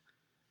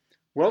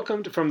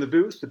Welcome to From the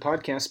Booth, the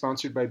podcast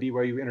sponsored by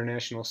BYU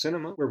International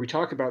Cinema, where we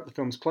talk about the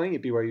films playing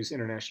at BYU's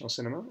International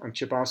Cinema. I'm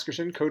Chip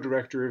Oscarson,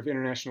 co-director of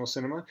International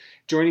Cinema.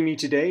 Joining me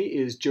today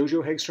is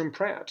Jojo Hegstrom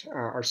Pratt,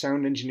 our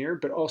sound engineer,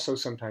 but also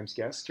sometimes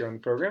guest here on the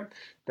program.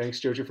 Thanks,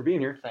 Jojo, for being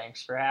here.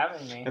 Thanks for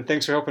having me. And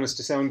thanks for helping us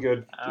to sound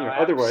good,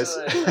 otherwise.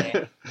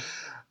 Absolutely.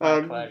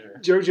 My pleasure.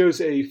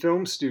 Jojo's a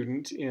film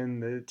student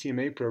in the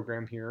TMA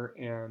program here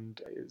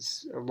and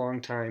is a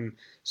longtime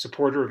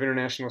supporter of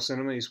international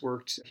cinema. He's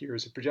worked here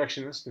as a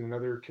projectionist and in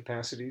other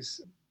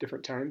capacities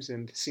different times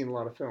and seen a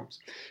lot of films.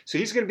 So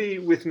he's going to be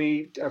with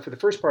me for the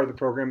first part of the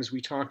program as we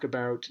talk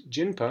about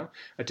Jinpa,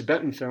 a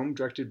Tibetan film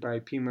directed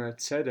by Pema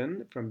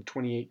Tsedan from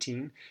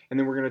 2018. And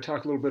then we're going to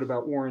talk a little bit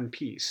about War and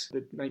Peace, the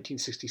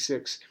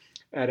 1966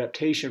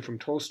 adaptation from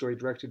Tolstoy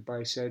directed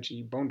by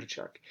Sergei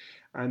Bondarchuk.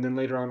 And then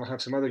later on, we'll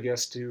have some other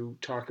guests to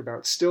talk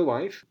about Still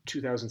Life,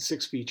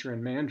 2006 feature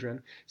in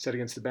Mandarin, set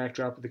against the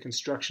backdrop of the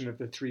construction of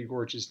the Three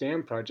Gorges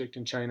Dam project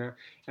in China.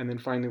 And then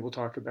finally, we'll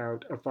talk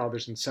about Of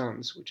Fathers and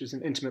Sons, which is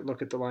an intimate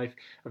look at the life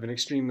of an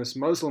extremist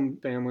Muslim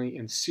family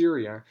in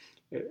Syria.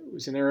 It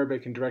was in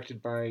Arabic and directed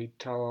by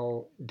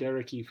Talal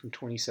Dereki from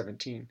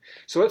 2017.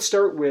 So let's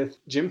start with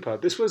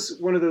Jinpa. This was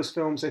one of those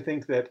films, I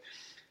think, that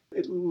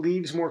it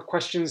leaves more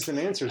questions than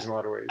answers in a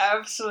lot of ways.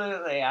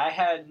 Absolutely. I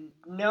had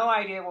no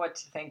idea what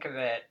to think of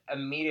it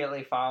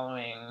immediately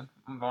following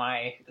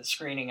the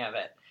screening of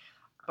it.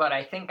 But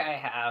I think I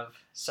have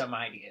some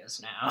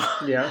ideas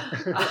now.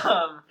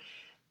 Yeah.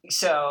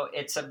 So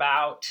it's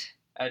about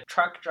a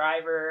truck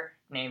driver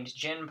named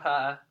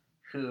Jinpa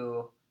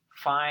who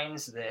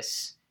finds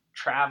this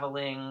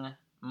traveling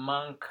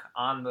monk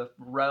on the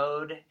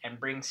road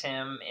and brings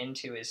him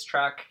into his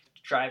truck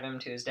to drive him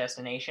to his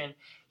destination.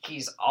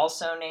 He's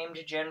also named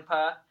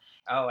Jinpa.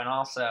 Oh, and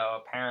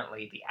also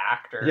apparently the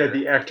actor. Yeah,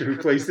 the actor who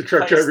plays the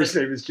truck driver's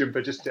name is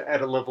Jinpa, just to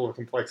add a level of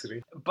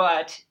complexity.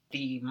 But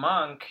the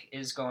monk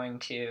is going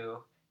to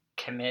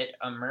commit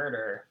a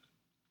murder,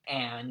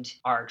 and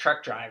our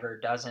truck driver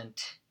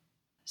doesn't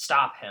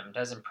stop him,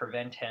 doesn't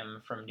prevent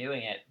him from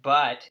doing it.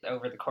 But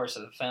over the course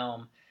of the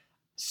film,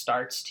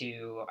 starts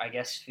to, I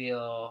guess,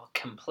 feel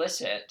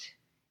complicit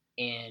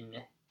in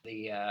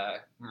the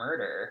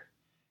murder.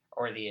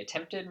 Or the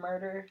attempted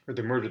murder. Or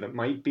the murder that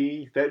might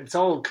be. It's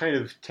all kind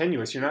of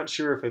tenuous. You're not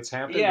sure if it's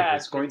happened, if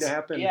it's going to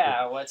happen.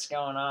 Yeah, what's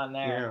going on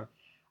there. Yeah.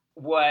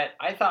 What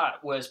I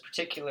thought was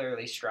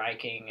particularly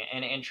striking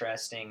and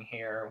interesting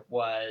here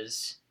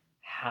was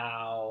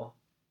how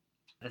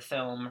the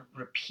film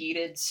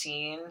repeated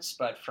scenes,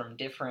 but from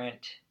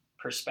different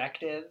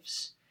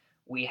perspectives.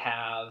 We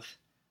have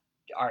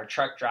our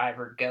truck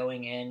driver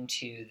going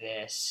into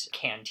this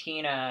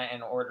cantina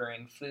and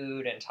ordering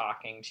food and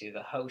talking to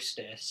the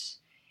hostess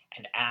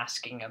and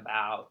asking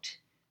about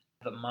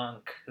the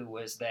monk who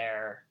was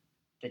there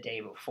the day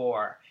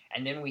before.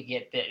 And then we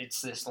get that it's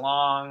this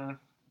long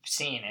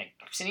scene. It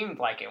seemed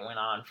like it went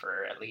on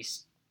for at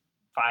least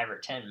 5 or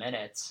 10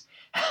 minutes.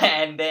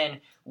 And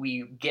then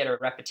we get a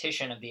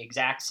repetition of the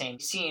exact same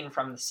scene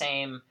from the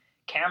same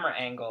camera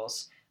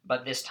angles,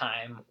 but this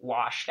time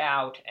washed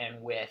out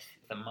and with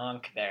the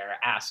monk there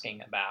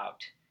asking about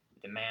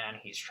the man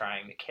he's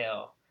trying to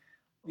kill.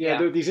 Yeah,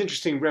 there are these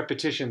interesting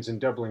repetitions and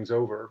doublings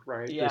over,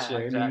 right? Yeah, this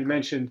way. Exactly. I mean, you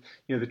mentioned,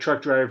 the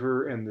truck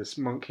driver and this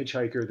monk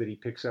hitchhiker that he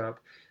picks up.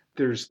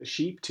 There's a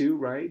sheep too,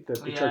 right?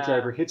 That the truck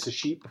driver hits a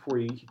sheep before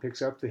he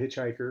picks up the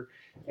hitchhiker,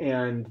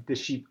 and the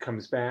sheep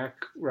comes back,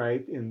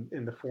 right, in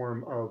the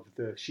form of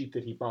the sheep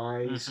that he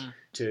buys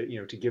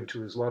to give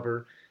to his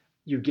lover.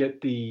 You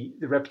get the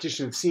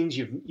repetition of scenes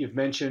you've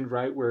mentioned,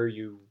 right, where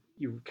you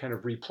kind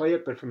of replay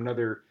it, but from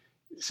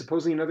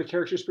supposedly another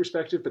character's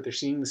perspective, but they're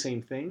seeing the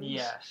same things.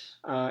 Yes.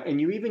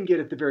 And you even get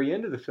at the very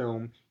end of the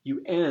film,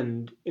 you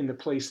end in the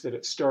place that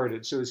it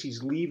started. So as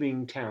he's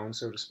leaving town,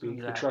 so to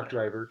speak, the truck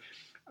driver,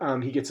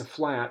 he gets a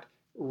flat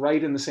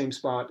right in the same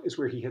spot as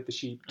where he hit the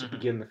sheep to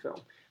begin the film.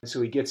 And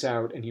so he gets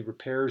out and he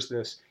repairs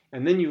this,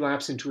 and then you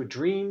lapse into a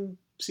dream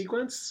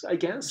sequence, I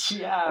guess.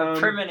 Yeah,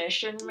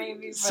 premonition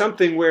maybe. But...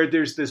 Something where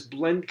there's this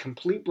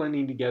complete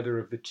blending together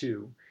of the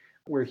two.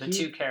 Where the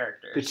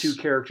two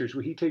characters,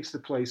 where he takes the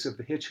place of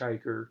the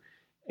hitchhiker,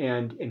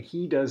 and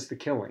he does the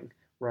killing,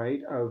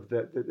 right, of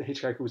the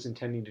hitchhiker was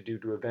intending to do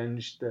to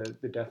avenge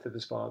the death of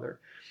his father.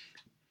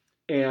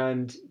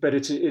 But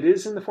it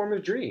is in the form of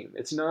a dream.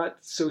 It's not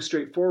so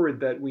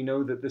straightforward that we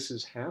know that this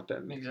has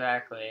happened.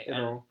 Exactly.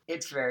 And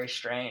it's very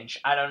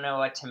strange. I don't know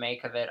what to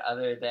make of it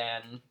other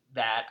than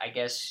that, I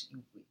guess,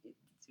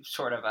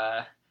 sort of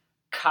a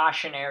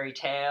cautionary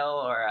tale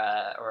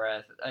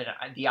or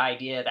the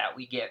idea that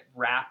we get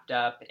wrapped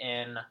up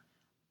in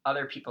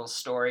other people's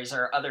stories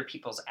or other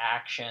people's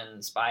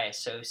actions by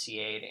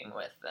associating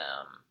with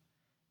them.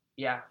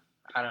 Yeah,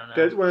 I don't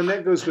know. And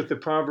that goes with the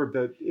proverb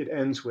that it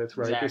ends with,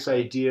 right? Exactly. This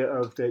idea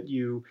of that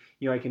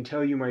I can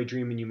tell you my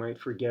dream and you might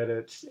forget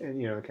it,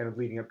 and kind of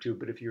leading up to it.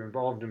 But if you're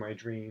involved in my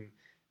dream,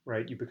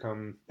 right, it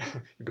becomes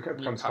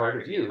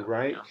part of you,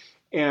 right? Yeah.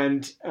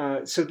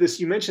 And so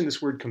you mentioned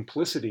this word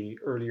complicity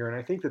earlier, and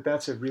I think that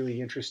that's a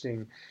really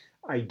interesting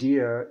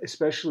idea,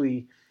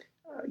 especially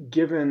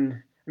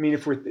given I mean,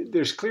 if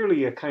there's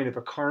clearly a kind of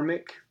a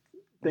karmic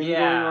thing going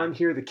Yeah, on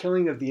here. The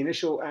killing of the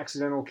initial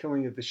accidental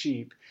killing of the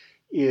sheep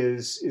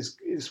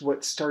is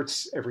what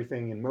starts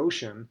everything in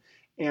motion.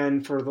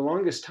 And for the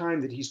longest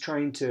time that he's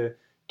trying to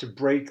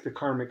break the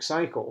karmic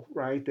cycle,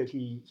 right? That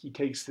he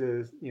takes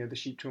the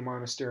sheep to a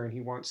monastery and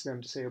he wants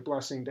them to say a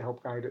blessing to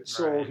help guide its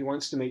soul. right. He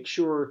wants to make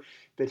sure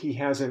that he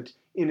hasn't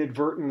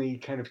inadvertently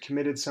kind of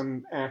committed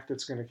some act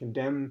that's going to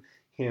condemn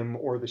him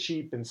or the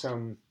sheep in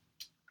some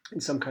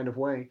kind of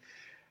way.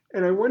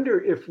 And I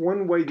wonder if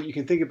one way that you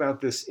can think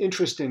about this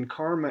interest in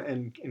karma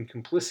and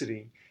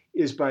complicity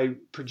is by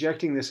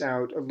projecting this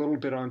out a little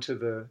bit onto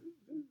the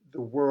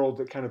world,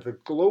 the kind of the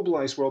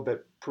globalized world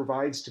that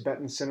provides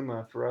Tibetan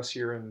cinema for us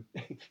here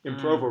in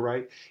Provo, Mm,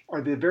 right?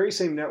 Are the very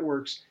same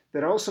networks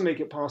that also make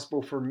it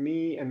possible for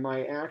me and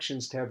my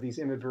actions to have these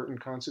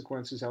inadvertent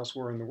consequences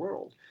elsewhere in the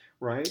world,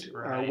 right?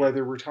 right.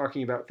 Whether we're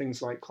talking about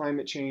things like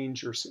climate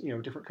change or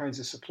different kinds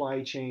of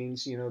supply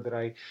chains,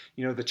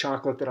 the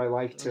chocolate that I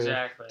like to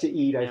Exactly.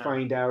 eat, I Yeah.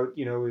 find out,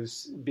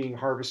 is being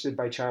harvested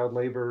by child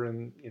labor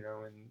and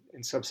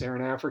in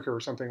sub-Saharan Africa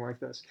or something like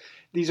this.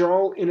 These are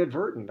all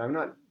inadvertent. I'm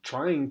not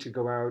trying to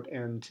go out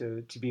and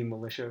to be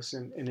malicious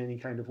in any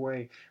kind of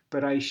way,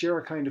 but I share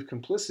a kind of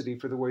complicity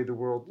for the way the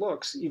world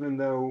looks, even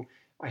though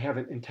I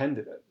haven't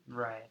intended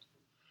Right.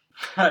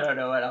 I don't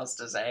know what else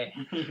to say.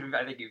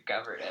 I think you've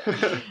covered it.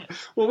 it.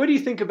 Well, what do you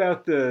think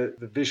about the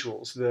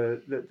visuals,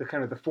 the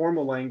kind of the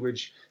formal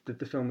language that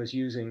the film is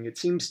using? It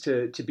seems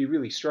to be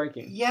really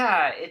striking.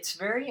 Yeah, it's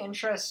very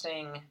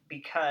interesting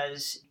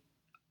because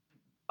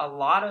a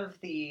lot of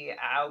the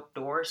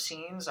outdoor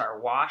scenes are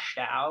washed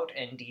out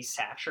and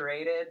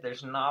desaturated.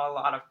 There's not a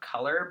lot of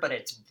color, but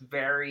it's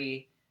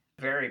very,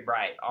 very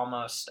bright,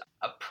 almost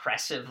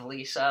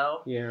oppressively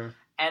so. Yeah.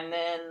 And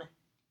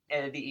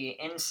then the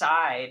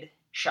inside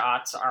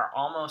shots are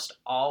almost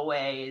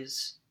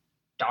always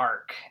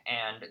dark,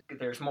 and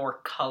there's more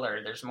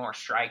color, there's more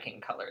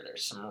striking color,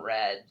 there's some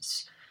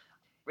reds,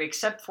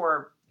 except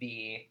for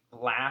the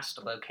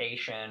last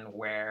location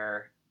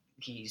where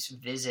he's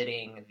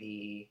visiting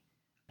the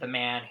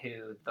man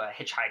who the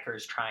hitchhiker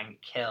is trying to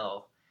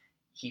kill.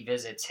 He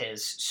visits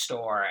his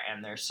store,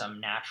 and there's some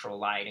natural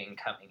lighting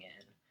coming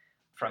in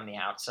from the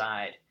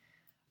outside.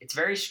 It's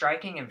very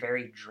striking and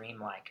very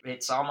dreamlike.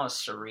 It's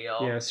almost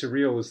surreal. Yeah,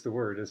 surreal is the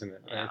word, isn't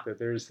it? Right? Yeah. That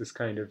there's this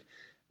kind of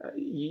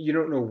you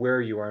don't know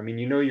where you are. I mean,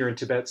 you're in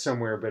Tibet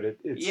somewhere, but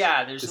it's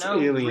Yeah, there's this no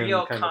alien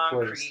real kind of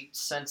place. concrete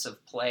sense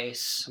of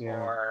place Yeah,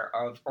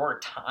 or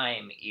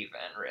time even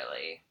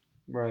really.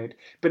 right.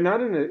 But not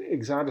an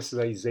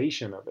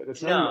exoticization of it.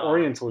 It's not an No, no,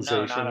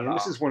 orientalization. not at And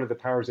this all. is one of the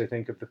powers, I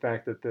think, of the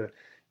fact that the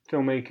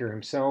filmmaker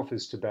himself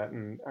is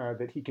Tibetan,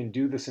 that he can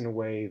do this in a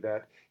way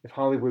that if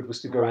Hollywood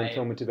was to go and Right.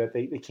 film in Tibet,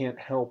 they can't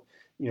help,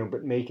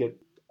 but make it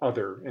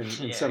other in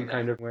Yeah, some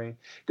kind exactly. of way.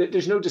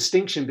 There's no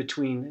distinction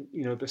between,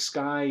 the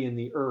sky and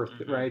the earth,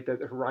 Hmm. right? That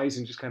the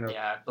horizon just kind of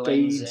Yeah, it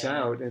blends fades in.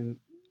 out and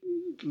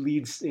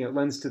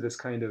lends to this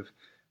kind of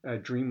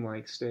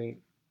dreamlike state.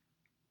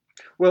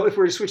 Well, if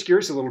we're to switch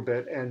gears a little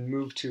bit and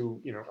move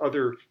to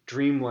other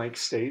dreamlike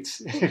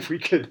states, if we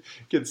could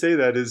say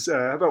that, is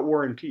how about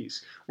War and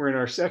Peace? We're in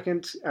our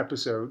second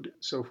episode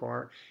so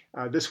far.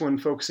 This one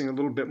focusing a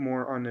little bit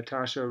more on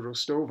Natasha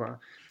Rostova,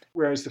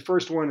 whereas the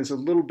first one is a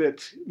little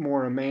bit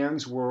more a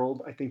man's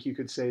world. I think you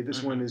could say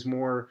this one Hmm. is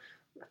more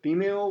a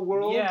female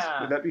world. Would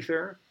Yeah, that be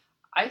fair?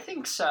 I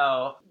think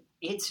so.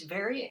 It's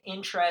very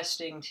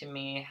interesting to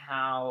me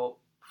how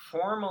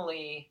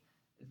formally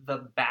the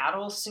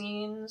battle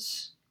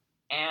scenes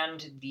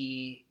and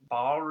the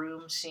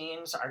ballroom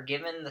scenes are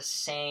given the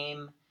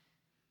same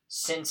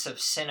sense of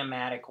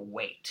cinematic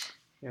weight.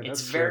 Yeah, It's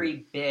that's true.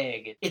 very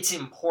big. It's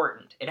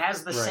important. It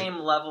has the Right. same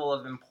level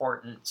of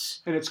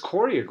importance. And it's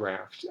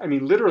choreographed. I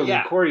mean, literally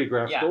Yeah,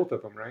 choreographed, yeah, both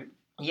of them, right?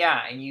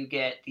 yeah. And you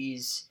get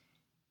these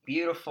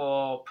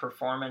beautiful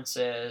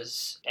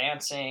performances,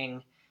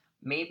 dancing.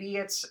 Maybe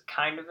it's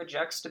kind of a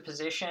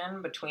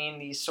juxtaposition between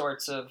these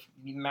sorts of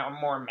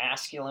more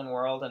masculine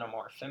world and a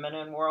more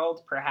feminine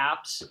world,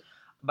 perhaps.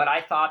 But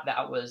I thought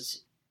that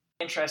was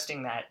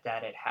interesting that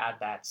it had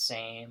that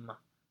same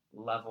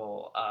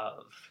level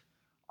of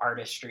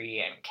artistry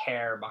and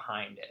care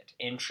behind it,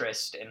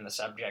 interest in the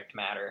subject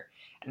matter.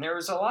 And there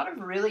was a lot of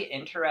really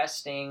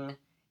interesting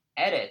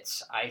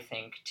edits, I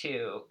think,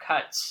 too,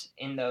 cuts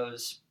in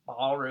those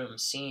ballroom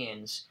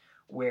scenes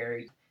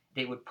where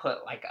they would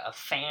put like a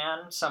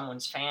fan,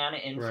 someone's fan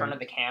in front Right. of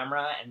the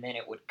camera, and then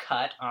it would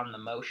cut on the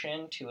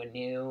motion to a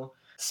new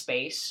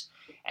space.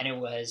 And it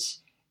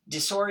was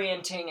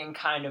disorienting in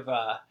kind of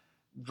a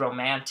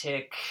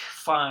romantic,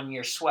 fun,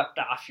 you're swept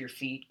off your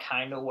feet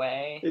kind of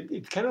way.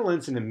 It kind of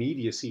lends an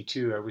immediacy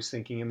too. I was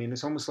thinking. I mean,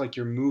 it's almost like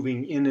you're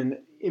moving in and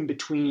in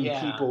between Yeah.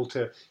 people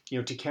to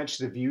catch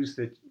the views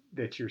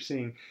that you're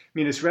seeing. I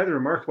mean, it's rather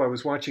remarkable. I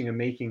was watching a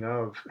making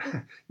of,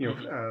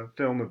 Hmm.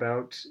 film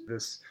about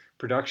this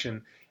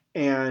production,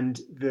 and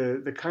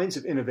the kinds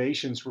of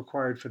innovations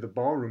required for the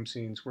ballroom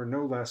scenes were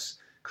no less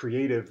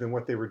creative than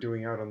what they were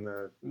doing out on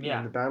Yeah.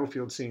 in the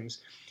battlefield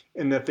scenes.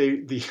 And that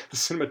the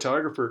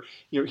cinematographer,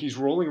 he's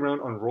rolling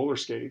around on roller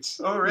skates,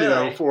 Oh,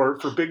 really? for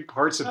big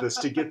parts of this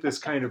to get this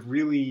kind of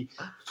really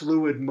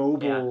fluid,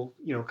 mobile,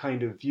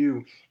 kind of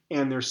view.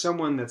 And there's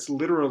someone that's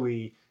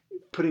literally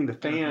putting the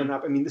fan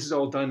up. I mean, this is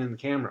all done in the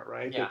camera,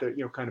 right? Yeah. That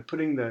they're, kind of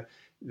putting the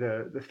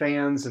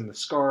fans and the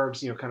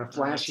scarves, kind of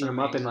flashing them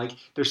up, and like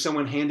there's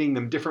someone handing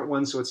them different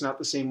ones, so it's not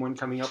the same one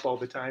coming up all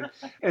the time.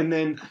 And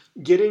then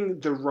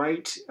getting the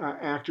right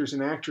actors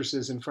and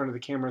actresses in front of the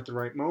camera at the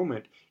right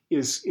moment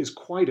is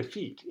quite a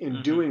feat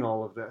in doing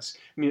all of this.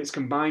 I mean, it's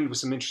combined with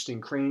some interesting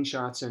crane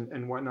shots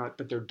and whatnot,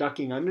 but they're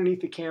ducking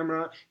underneath the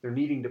camera. They're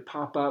needing to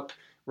pop up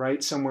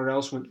right somewhere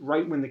else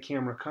right when the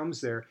camera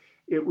comes there.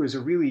 It was a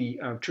really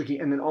tricky,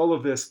 and then all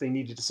of this they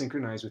needed to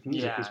synchronize with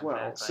music as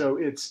well. Exactly. So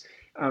it's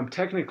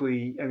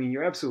technically, I mean,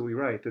 you're absolutely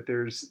right that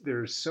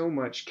there's so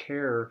much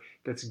care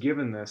that's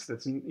given this.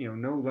 That's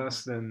no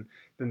less than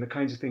the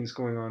kinds of things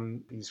going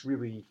on, these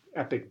really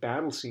epic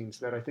battle scenes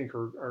that I think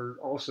are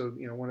also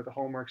one of the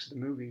hallmarks of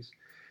the movies.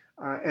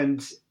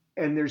 And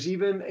there's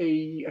even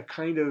a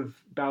kind of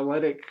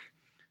balletic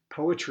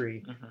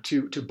poetry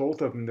to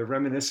both of them. They're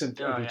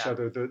reminiscent of each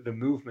other. The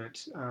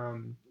movement.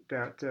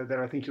 That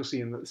I think you'll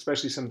see in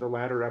especially some of the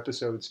latter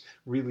episodes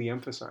really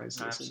emphasize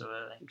this in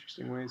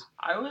interesting ways.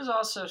 I was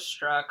also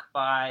struck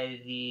by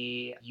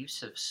the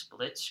use of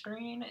split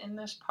screen in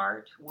this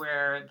part,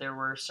 where there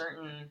were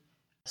certain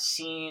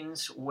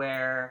scenes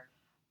where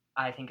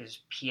I think as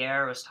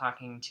Pierre was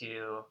talking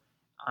to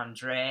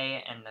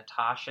Andre and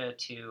Natasha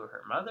to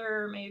her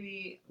mother,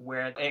 maybe,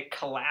 where it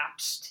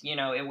collapsed.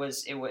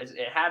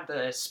 It had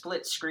the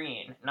split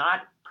screen,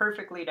 not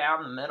perfectly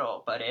down the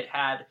middle, but it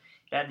had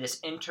this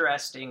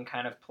interesting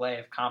kind of play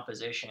of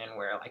composition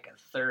where like a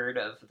third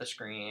of the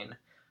screen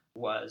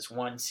was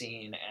one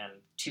scene and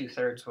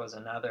 2/3 was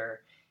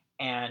another.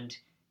 And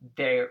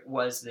there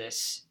was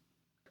this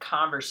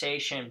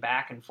conversation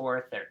back and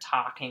forth. They're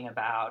talking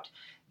about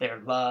their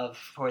love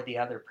for the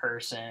other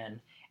person.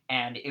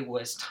 And it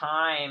was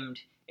timed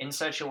in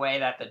such a way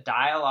that the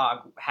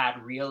dialogue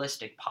had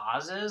realistic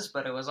pauses,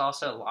 but it was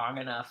also long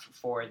enough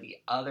for the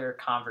other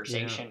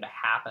conversation to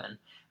happen.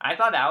 I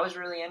thought that was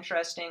really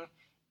interesting.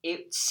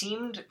 It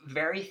seemed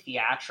very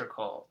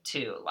theatrical,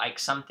 too, like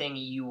something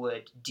you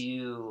would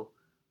do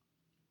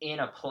in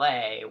a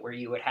play where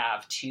you would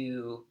have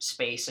two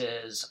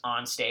spaces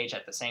on stage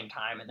at the same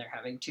time and they're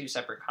having two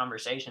separate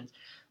conversations.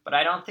 But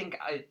I don't think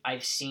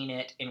I've seen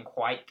it in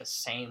quite the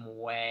same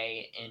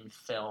way in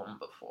film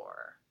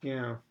before.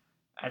 Yeah.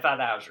 I thought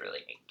that was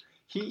really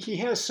neat. He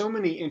has so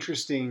many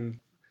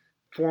interesting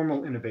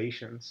formal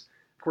innovations.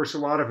 Of course, a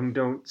lot of them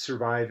don't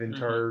survive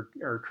into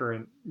our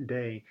current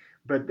day.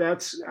 But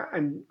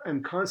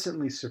I'm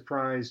constantly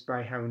surprised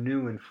by how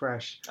new and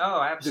fresh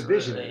the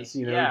vision is.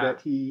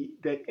 That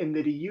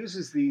he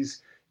uses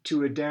these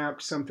to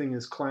adapt something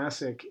as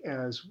classic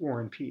as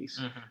War and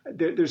Peace.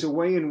 There's a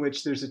way in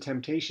which there's a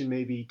temptation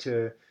maybe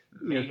to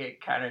make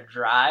it kind of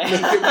dry.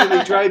 Make it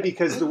really dry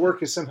because the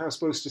work is somehow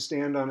supposed to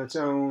stand on its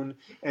own,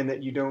 and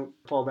that you don't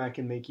fall back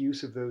and make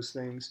use of those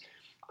things.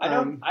 I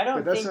don't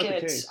think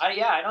it's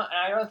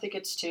I don't think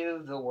it's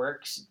to the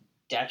work's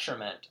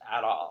detriment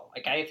at all.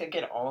 Like, I think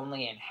it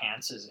only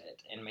enhances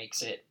it and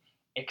makes it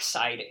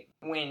exciting.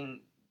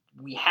 When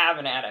we have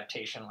an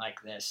adaptation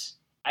like this,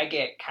 I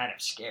get kind of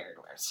scared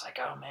where it's like,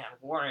 oh man,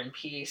 War and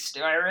Peace,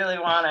 do I really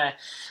want to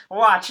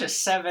watch a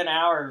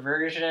 7-hour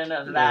version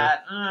of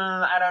that?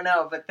 I don't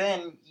know. But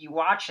then you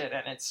watch it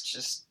and it's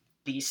just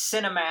the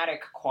cinematic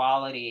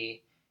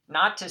quality.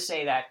 Not to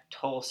say that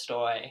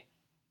Tolstoy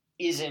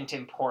isn't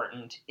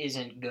important,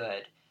 isn't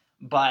good,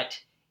 but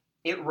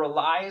it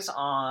relies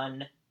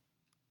on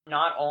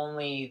not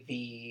only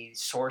the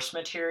source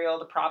material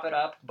to prop it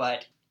up,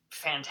 but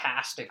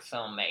fantastic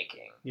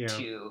filmmaking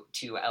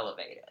to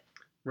elevate it.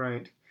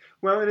 Right.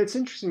 Well, and it's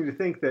interesting to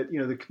think that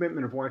the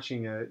commitment of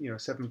watching a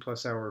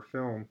 7+ hour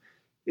film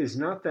is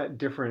not that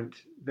different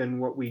than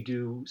what we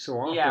do so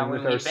often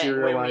with our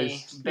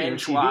serialized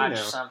binge TV watch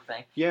now.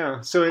 Something.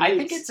 Yeah. So I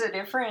think it's a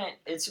different.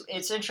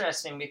 It's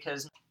interesting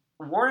because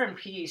War and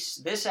Peace,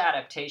 this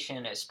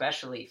adaptation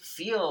especially,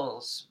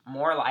 feels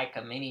more like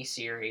a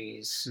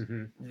miniseries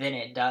than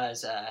it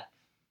does a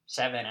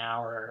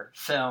 7-hour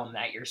film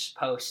that you're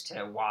supposed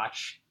to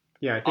watch.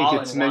 Yeah, I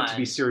think it's meant to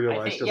be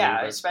serialized.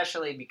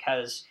 Especially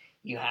because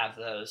you have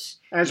those.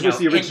 As was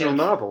the original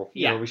novel,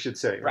 we should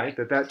say, right?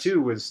 That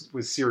too was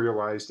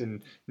serialized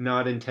and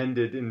not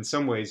intended in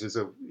some ways as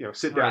a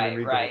sit down and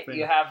read the whole thing.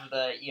 You have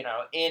the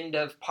end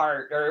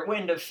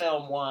of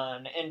film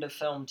 1, end of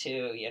film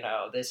 2.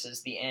 This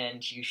is the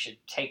end. You should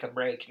take a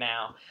break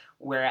now.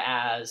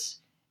 Whereas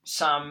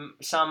some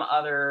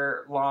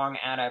other long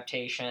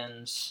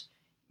adaptations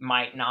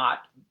might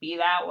not be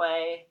that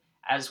way,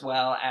 as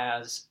well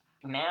as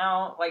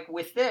now, like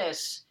with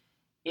this.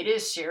 It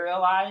is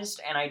serialized,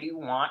 and I do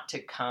want to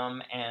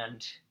come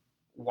and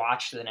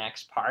watch the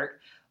next part,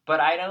 but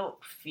I don't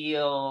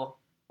feel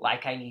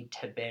like I need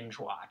to binge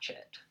watch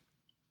it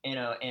in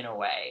a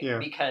way,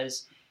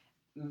 because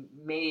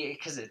maybe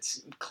because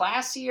it's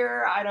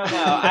classier. I don't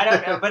know. I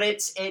don't know. But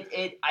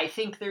I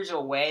think there's a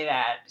way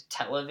that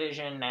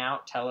television,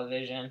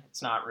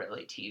 it's not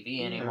really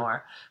TV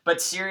anymore,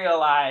 but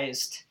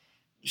serialized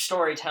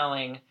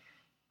storytelling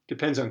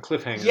depends on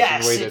cliffhangers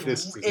yes, in a way that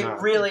this does not.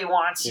 It really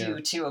wants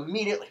you to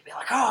immediately be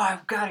like, oh,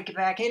 I've got to get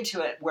back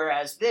into it.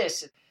 Whereas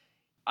this,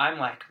 I'm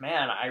like,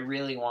 man, I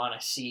really want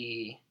to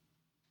see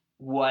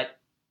what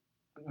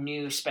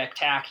new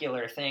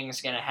spectacular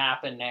thing's going to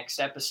happen next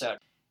episode.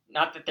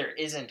 Not that there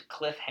isn't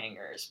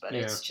cliffhangers, but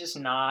it's just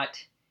not.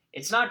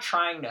 It's not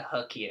trying to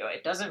hook you.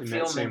 It doesn't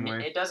feel.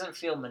 It doesn't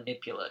feel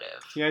manipulative.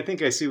 Yeah, I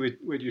think I see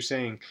what you're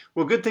saying.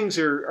 Well, good things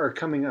are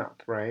coming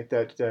up, right?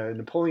 That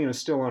Napoleon is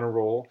still on a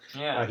roll.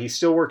 Yeah. He's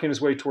still working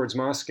his way towards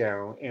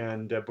Moscow,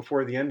 and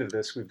before the end of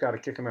this, we've got to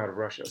kick him out of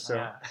Russia.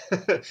 So,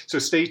 so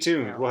stay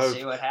tuned. Yeah, we'll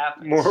see what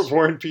happens. More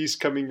War and Peace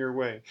coming your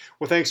way.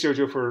 Well, thanks,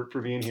 Jojo,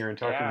 for being here and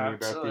talking to me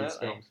about these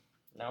films.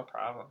 No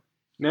problem.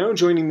 Now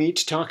joining me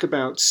to talk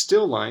about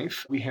still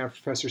life, we have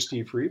Professor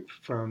Steve Reep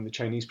from the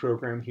Chinese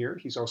program here.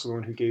 He's also the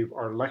one who gave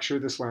our lecture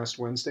this last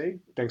Wednesday.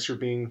 Thanks for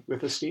being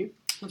with us, Steve.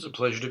 It's a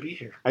pleasure to be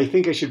here. I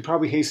think I should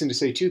probably hasten to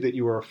say, too, that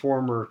you are a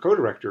former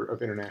co-director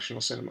of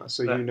international cinema,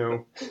 so you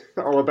know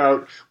all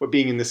about what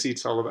being in the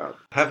seat's all about.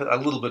 I have a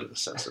little bit of a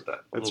sense of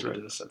that. That's right.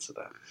 Bit of a sense of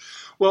that.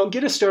 Well,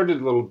 get us started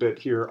a little bit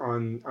here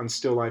on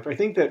Still Life. I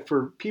think that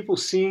for people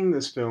seeing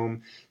this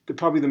film,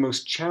 probably the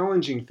most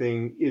challenging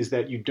thing is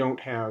that you don't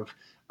have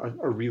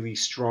a really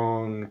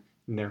strong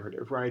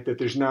narrative, right? That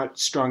there's not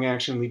strong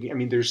action leading. I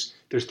mean, there's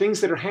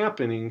things that are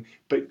happening,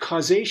 but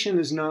causation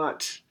is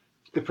not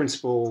the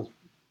principal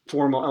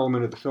formal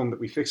element of the film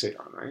that we fixate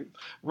on, right?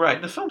 Right.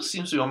 The film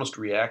seems to be almost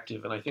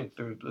reactive, and I think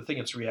the thing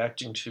it's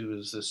reacting to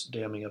is this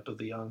damming up of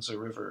the Yangtze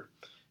River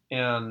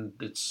and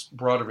its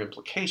broader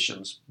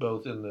implications,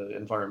 both in the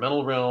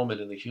environmental realm and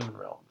in the human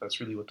realm. That's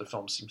really what the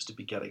film seems to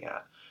be getting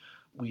at.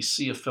 We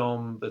see a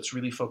film that's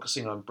really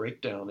focusing on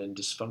breakdown and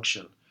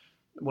dysfunction.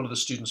 One of the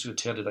students who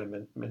attended, I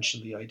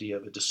mentioned the idea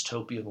of a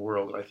dystopian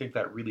world, and I think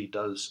that really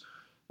does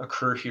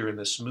occur here in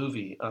this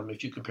movie.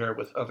 If you compare it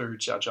with other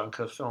Jia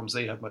Zhangke films,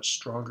 they have much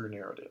stronger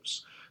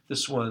narratives.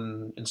 This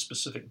one in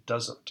specific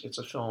doesn't. It's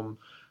a film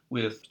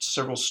with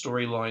several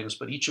storylines,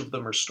 but each of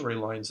them are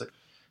storylines that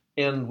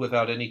end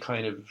without any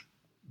kind of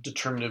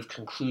determinative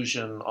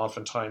conclusion,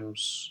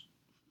 oftentimes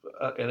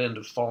an end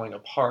of falling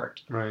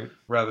apart, right,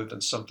 rather than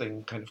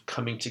something kind of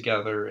coming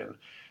together. And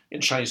in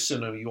Chinese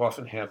cinema, you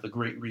often have the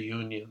great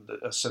reunion,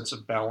 a sense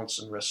of balance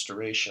and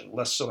restoration.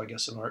 Less so, I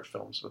guess, in art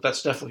films, but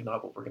that's definitely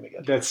not what we're going to get.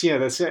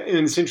 And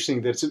it's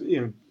interesting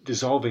that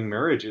dissolving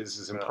marriages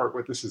is in part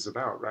what this is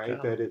about, right?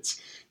 Yeah. That it's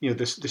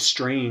the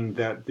strain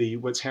that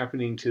what's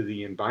happening to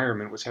the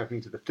environment, what's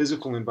happening to the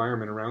physical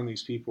environment around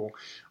these people,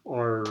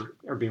 are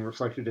being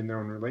reflected in their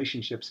own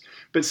relationships.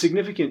 But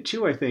significant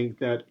too, I think,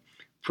 that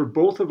for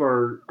both of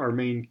our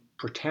main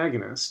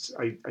protagonists,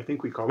 I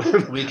think we call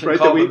them, we right?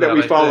 That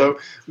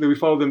we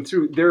follow them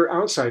through. They're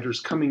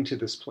outsiders coming to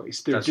this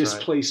place. They're That's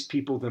displaced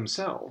people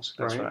themselves.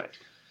 That's right.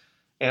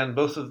 And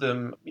both of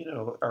them,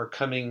 are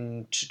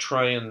coming to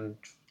try and.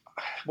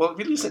 Well, it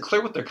really isn't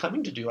clear what they're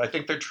coming to do. I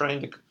think they're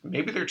trying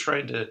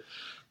to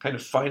kind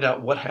of find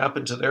out what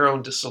happened to their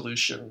own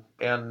dissolution,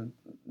 and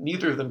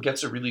neither of them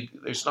gets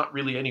there's not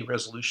really any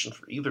resolution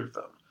for either of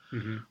them.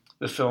 Mm-hmm.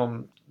 The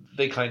film,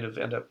 they kind of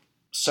end up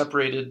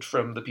separated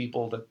from the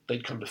people that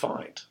they'd come to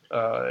find.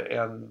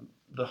 And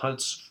the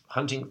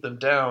hunting them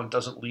down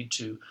doesn't lead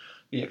to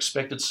the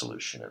expected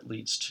solution. It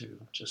leads to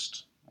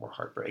just more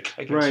heartbreak,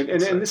 I guess. Right,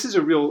 and this is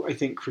a real, I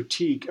think,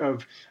 critique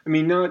of,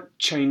 not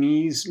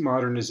Chinese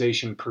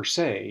modernization per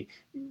se,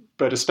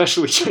 but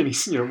especially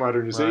Chinese,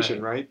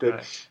 modernization, right?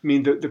 That,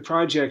 the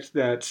project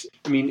that,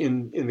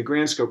 in the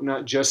grand scope,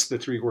 not just the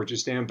Three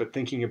Gorges Dam, but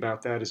thinking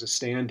about that as a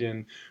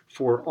stand-in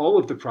for all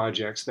of the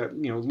projects that,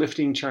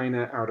 lifting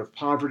China out of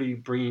poverty,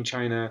 bringing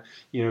China,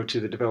 to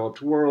the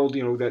developed world,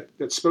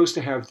 that's supposed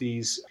to have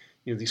these,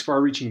 these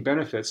far-reaching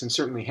benefits, and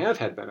certainly have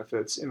had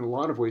benefits in a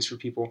lot of ways for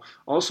people,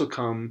 also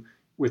come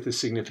with a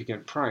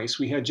significant price.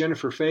 We had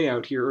Jennifer Fay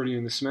out here earlier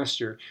in the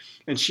semester,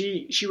 and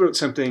she wrote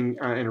something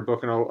in her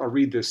book, and I'll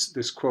read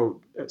this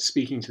quote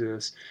speaking to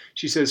this.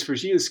 She says, "For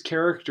Xia's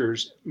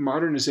characters,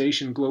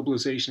 modernization,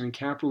 globalization, and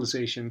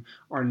capitalization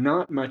are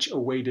not much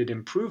awaited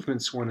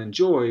improvements one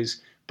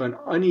enjoys,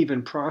 but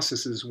uneven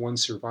processes one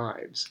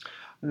survives."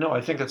 No,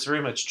 I think that's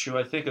very much true.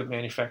 I think of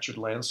Manufactured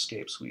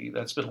Landscapes.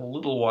 That's been a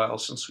little while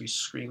since we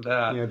screened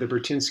that. Yeah, the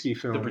Burtynsky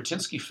film.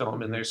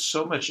 Mm-hmm. And there's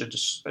so much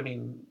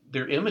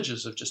they're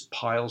images of just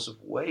piles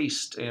of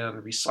waste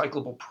and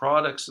recyclable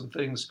products and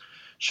things.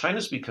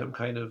 China's become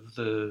kind of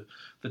the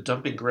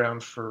dumping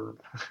ground for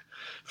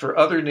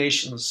other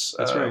nations,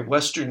 That's right.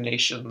 Western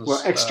nations.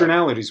 Well,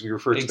 externalities, we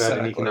refer to that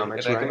in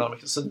economics, right?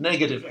 Economics. It's a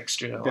negative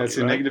externality. That's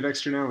a negative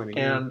externality.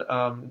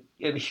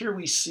 And here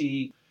we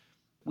see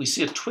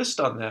a twist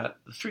on that.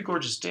 The Three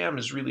Gorges Dam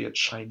is really a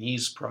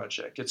Chinese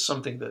project. It's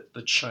something that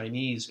the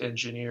Chinese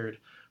engineered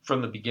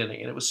from the beginning,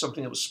 and it was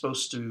something that was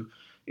supposed to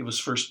It was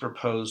first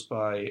proposed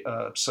by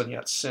Sun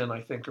Yat-sen,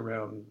 I think,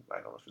 around, I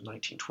don't know if it was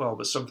 1912,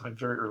 but sometime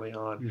very early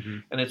on. Mm-hmm.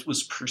 And it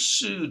was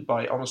pursued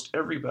by almost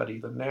everybody,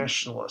 the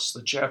nationalists,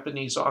 the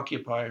Japanese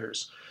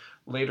occupiers,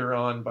 later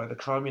on by the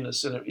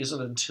communists. And it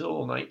isn't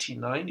until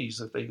 1990s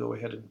that they go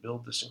ahead and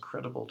build this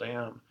incredible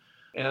dam.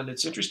 And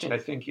it's interesting, I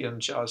think, in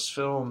Jia's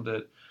film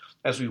that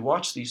as we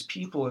watch these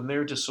people in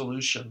their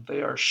dissolution,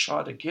 they are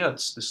shot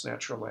against this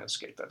natural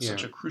landscape. That's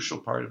such a crucial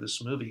part of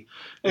this movie.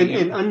 And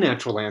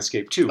unnatural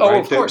landscape, too, oh,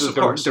 right? Of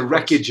course, the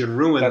wreckage and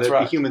ruin that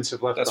right. the humans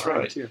have left That's behind,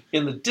 right. too.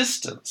 In the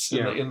distance,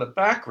 in the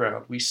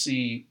background, we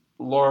see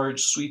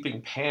large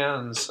sweeping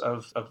pans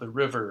of the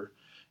river,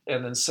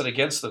 and then set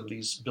against them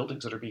these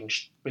buildings that are being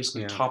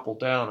basically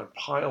toppled down, and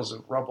piles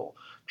of rubble.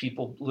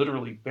 People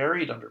literally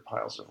buried under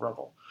piles of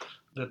rubble.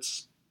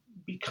 That's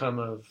become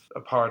a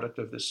product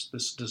of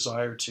this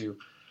desire to,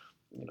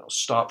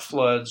 stop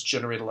floods,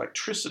 generate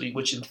electricity,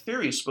 which in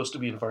theory is supposed to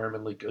be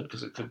environmentally good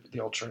because it could be the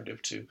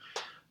alternative to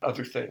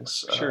other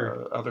things,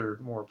 other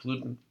more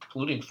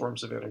polluting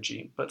forms of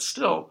energy. But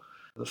still,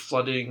 the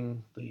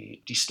flooding,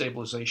 the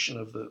destabilization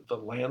of the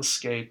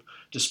landscape,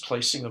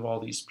 displacing of all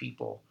these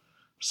people,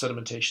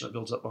 sedimentation that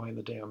builds up behind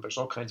the dam. There's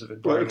all kinds of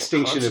environmental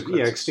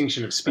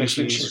extinction of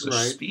species,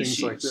 right?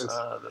 Things like this.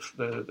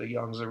 The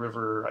Yangtze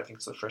River, I think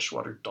it's the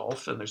freshwater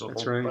dolphin. There's a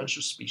whole bunch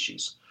of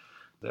species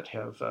that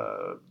have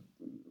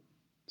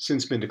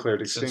since been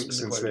declared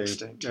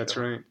extinct. That's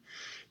right.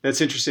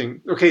 That's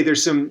interesting. Okay,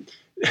 there's some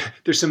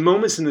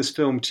moments in this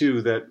film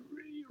too that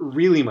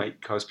really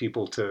might cause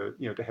people to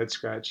to head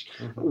scratch.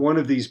 Mm-hmm. One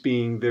of these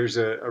being there's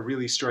a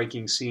really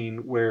striking scene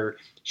where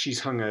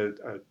she's hung a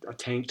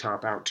tank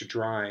top out to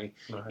dry,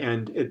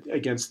 and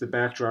against the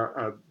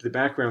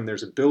background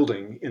there's a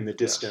building in the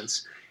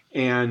distance,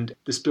 and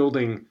this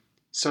building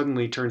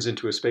suddenly turns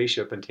into a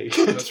spaceship and takes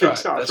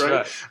off,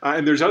 right?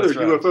 And there's other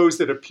UFOs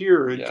that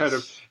appear and kind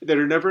of that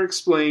are never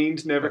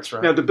explained. Now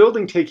the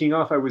building taking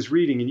off, I was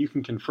reading, and you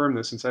can confirm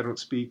this since I don't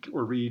speak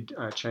or read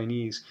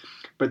Chinese,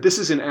 but this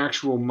is an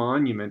actual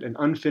monument, an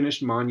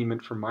unfinished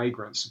monument for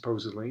migrants,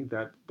 supposedly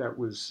that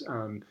was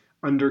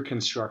under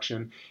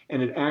construction,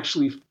 and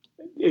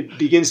it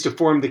begins to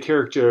form the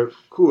character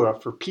Hua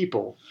for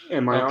people.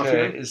 Am I off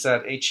here? Is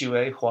that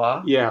Hua?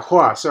 Hua? Yeah,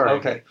 Hua. Sorry.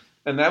 Okay.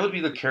 And that would be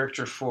the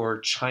character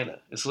for China.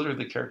 It's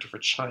literally the character for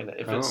China.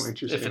 If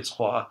it's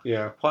Hua,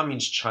 Hua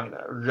means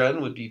China. Ren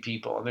would be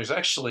people. And there's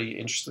actually,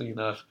 interestingly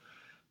enough,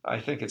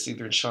 I think it's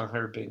either in Shanghai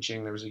or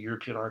Beijing, there was a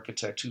European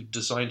architect who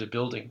designed a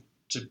building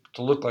to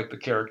look like the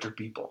character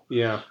people.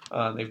 Yeah.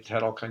 They've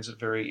had all kinds of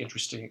very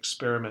interesting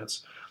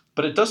experiments.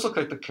 But it does look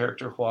like the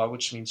character Hua,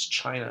 which means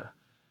China.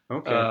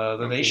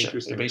 The nation.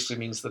 It basically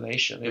means the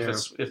nation.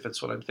 If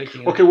it's what I'm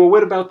thinking. Okay. Well,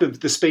 what about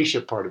the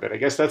spaceship part of it? I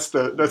guess that's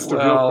the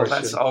real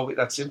question.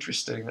 That's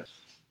interesting.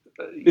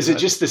 Is it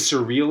just the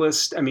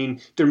surrealist? I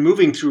mean, they're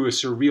moving through a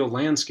surreal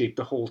landscape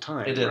the whole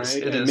time. It is.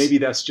 Right? It is. Maybe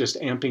that's just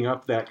amping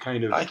up that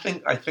kind of. I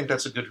think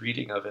that's a good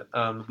reading of it.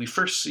 We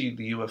first see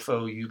the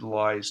UFO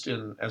utilized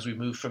as we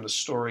move from the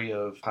story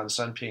of Han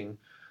Sanping,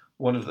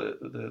 one of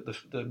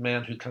the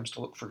man who comes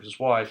to look for his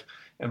wife,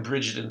 and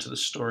bridge it into the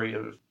story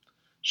of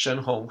Shen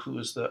Hong, who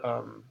is the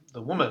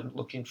woman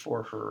looking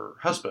for her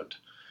husband,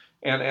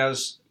 and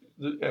as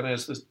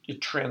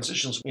it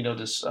transitions, we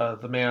notice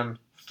the man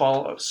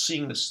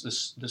seeing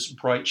this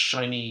bright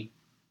shiny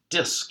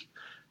disc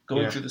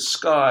going through the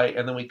sky,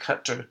 and then we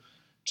cut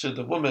to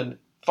the woman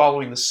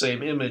following the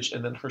same image,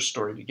 and then her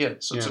story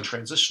begins. So it's a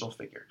transitional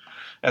figure.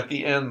 At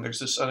the end, there's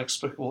this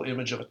inexplicable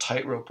image of a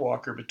tightrope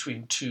walker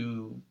between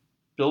two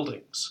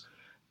buildings.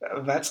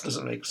 That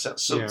doesn't make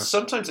sense. So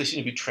sometimes they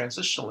seem to be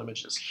transitional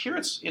images. Here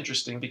it's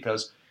interesting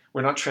because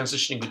we're not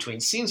transitioning between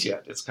scenes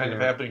yet. It's kind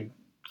of happening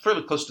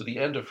fairly close to the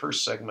end of her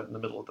segment in the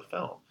middle of the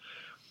film.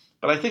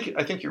 But I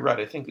think you're right.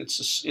 I think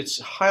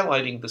it's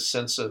highlighting the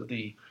sense of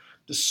the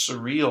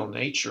surreal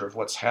nature of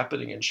what's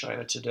happening in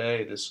China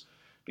today.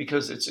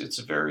 Because it is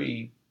a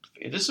very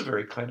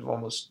kind of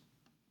almost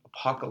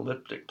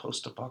apocalyptic,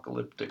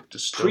 post-apocalyptic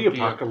dystopia.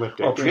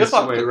 Pre-apocalyptic. Oh,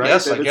 pre-apocalyptic, right?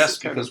 Yes, I guess,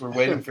 because we're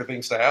waiting for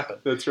things to happen.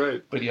 That's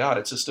right. But yeah,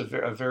 it's just a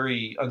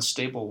very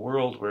unstable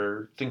world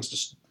where things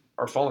just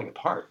are falling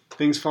apart.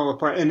 Things fall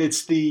apart. And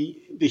it's the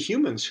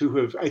humans who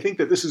have, I think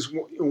that this is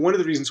one of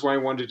the reasons why I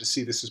wanted to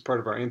see this as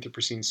part of our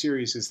Anthropocene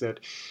series is that,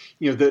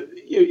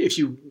 if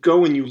you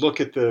go and you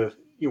look at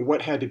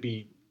what had to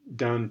be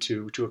done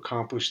to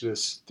accomplish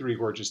this Three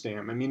Gorges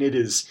Dam. I mean, it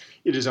is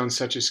on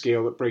such a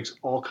scale that breaks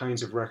all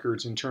kinds of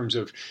records in terms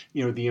of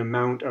the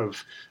amount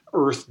of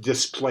earth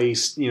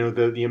displaced,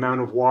 the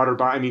amount of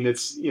water. I mean,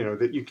 it's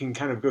that you can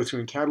kind of go through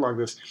and catalog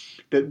this.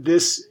 That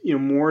this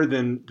more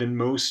than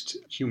most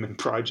human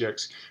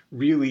projects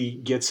really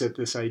gets at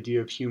this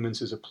idea of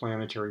humans as a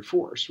planetary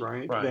force,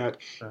 right?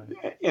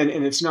 And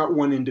it's not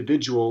one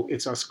individual;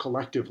 it's us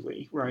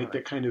collectively, right?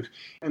 That kind of,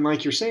 and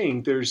like you're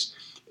saying, there's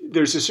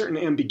a certain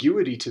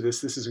ambiguity to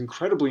this. This is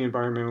incredibly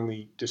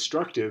environmentally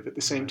destructive at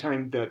the same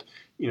time that,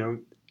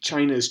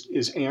 China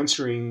is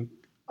answering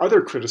other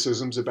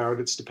criticisms about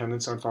its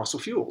dependence on fossil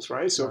fuels,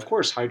 right? So, of Right.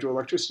 course,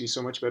 hydroelectricity is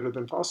so much better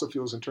than fossil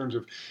fuels in terms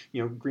of,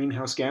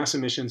 greenhouse gas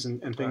emissions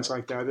and things Right.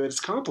 like that, that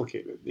it's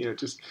complicated.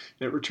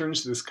 It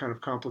returns to this kind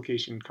of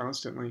complication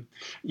constantly.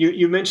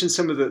 You mentioned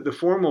some of the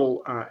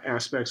formal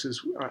aspects as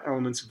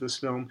elements of this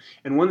film,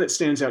 and one that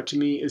stands out to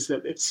me is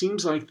that it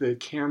seems like the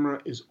camera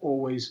is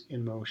always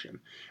in motion.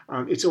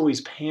 It's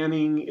always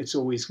panning, it's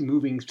always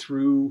moving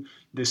through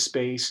this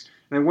space.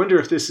 And I wonder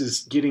if this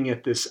is getting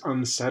at this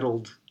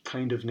unsettled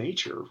kind of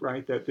nature,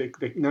 right? That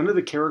none of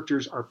the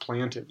characters are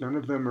planted, none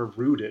of them are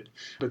rooted,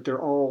 but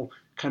they're all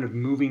kind of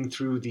moving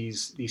through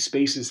these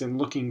spaces and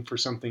looking for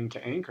something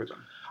to anchor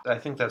them. I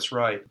think that's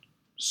right.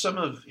 Some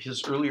of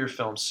his earlier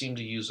films seem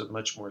to use a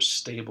much more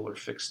stable or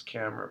fixed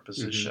camera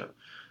position,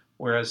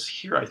 whereas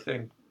here I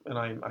think, and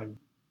I'm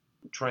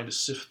trying to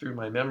sift through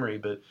my memory,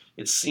 but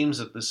it seems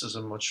that this is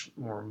a much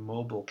more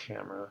mobile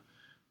camera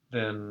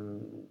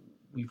than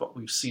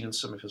we've seen in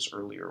some of his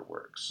earlier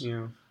works.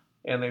 Yeah.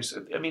 And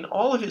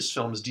all of his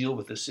films deal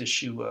with this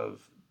issue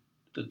of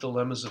the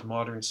dilemmas of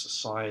modern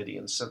society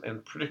and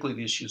particularly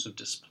the issues of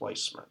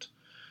displacement.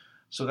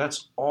 So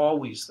that's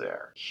always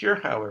there. Here,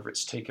 however,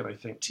 it's taken, I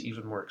think, to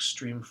even more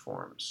extreme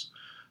forms,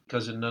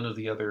 because in none of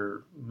the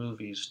other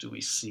movies do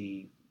we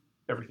see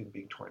everything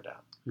being torn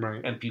down.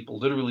 Right. And people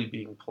literally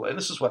being pulled. And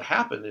this is what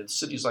happened in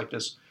cities like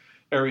this,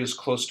 areas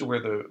close to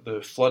where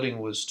the flooding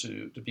was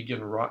to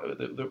begin,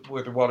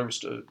 where the water was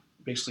to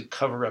basically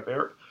cover up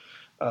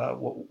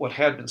what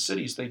had been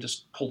cities. They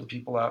just pulled the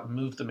people out and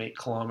moved them 8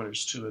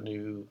 kilometers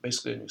to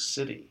basically a new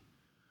city.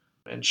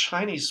 And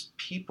Chinese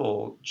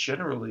people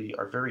generally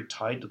are very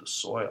tied to the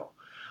soil,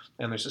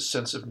 and there's a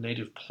sense of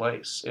native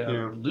place.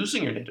 And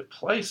losing your native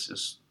place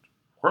is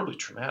horribly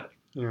traumatic.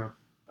 Yeah.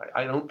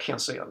 I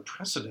can't say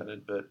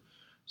unprecedented, but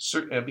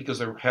certainly because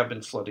there have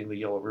been flooding. The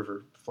Yellow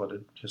River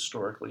flooded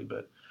historically,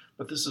 but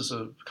this is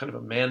a kind of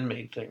a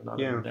man-made thing,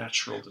 not a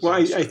natural disaster.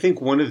 Well, I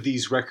think one of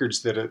these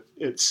records that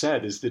it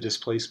said is the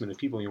displacement of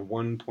people,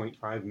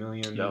 1.5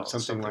 million,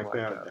 something like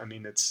that. I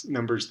mean, it's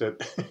numbers that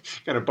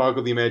kind of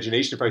boggle the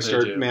imagination if I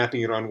start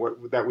mapping it on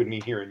what that would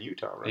mean here in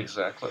Utah, right?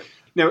 Exactly.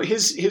 Now,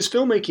 his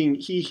filmmaking,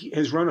 he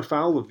has run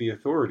afoul of the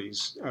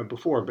authorities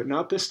before, but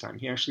not this time.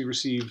 He actually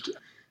received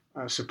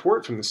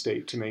support from the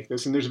state to make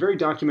this, and there's a very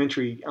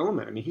documentary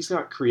element. I mean, he's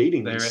not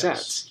creating these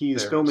sets. He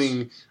is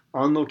filming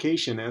on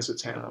location as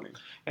it's happening.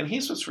 And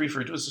he's what's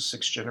referred to as a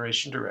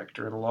 6th-generation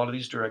director, and a lot of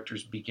these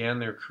directors began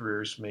their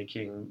careers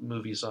making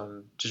movies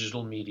on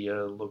digital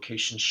media,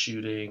 location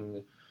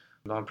shooting,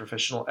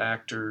 non-professional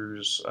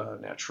actors,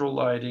 natural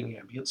lighting,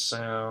 ambient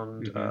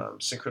sound,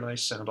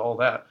 synchronized sound, all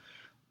that.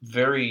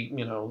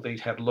 They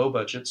had low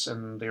budgets,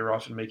 and they were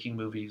often making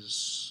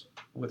movies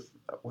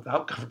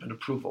without government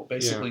approval.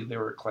 Basically, they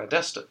were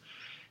clandestine.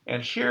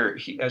 And here,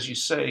 as you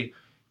say,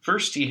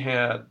 first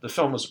the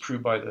film was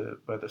approved by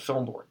the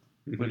film board,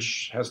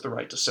 which has the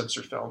right to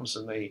censor films,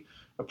 and they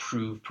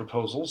approve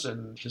proposals,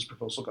 and his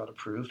proposal got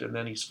approved, and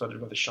then he's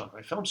funded by the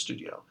Shanghai Film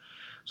Studio.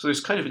 So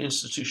there's kind of an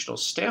institutional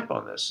stamp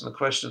on this, and the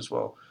question is,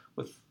 well,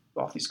 with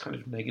all these kind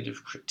of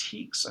negative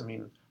critiques, I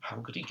mean, how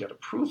could he get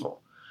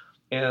approval?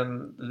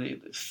 And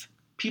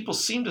people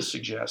seem to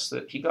suggest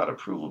that he got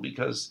approval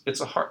because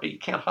you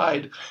can't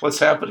hide what's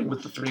happening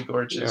with the Three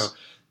Gorges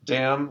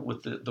Dam,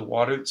 with the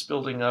water that's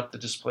building up, the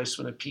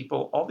displacement of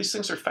people. All these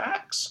things are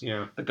facts.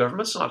 Yeah. The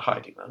government's not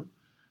hiding them.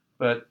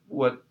 But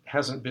what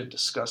hasn't been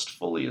discussed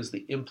fully is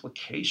the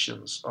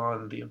implications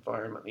on the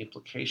environment, the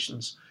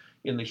implications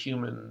in the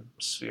human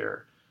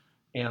sphere.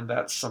 And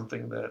that's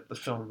something that the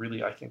film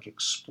really, I think,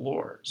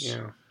 explores.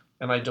 Yeah.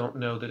 And I don't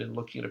know that in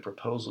looking at a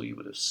proposal you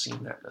would have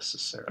seen that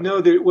necessarily.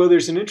 No,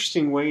 there's an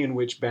interesting way in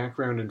which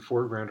background and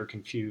foreground are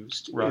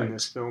confused in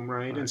this film,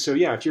 right? And so,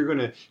 if you're going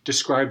to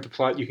describe the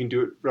plot, you can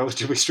do it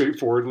relatively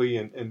straightforwardly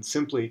and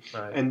simply.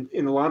 Right. And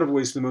in a lot of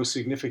ways, the most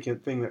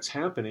significant thing that's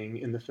happening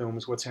in the film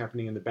is what's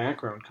happening in the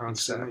background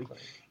constantly.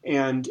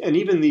 Exactly. And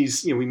even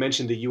these, we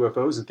mentioned the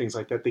UFOs and things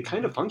like that, they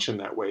kind of function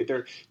that way.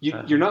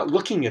 You're not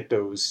looking at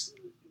those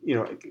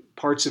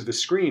parts of the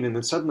screen, and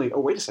then suddenly, oh,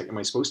 wait a second, am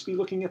I supposed to be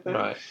looking at that?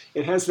 Right.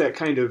 It has that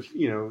kind of,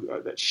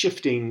 that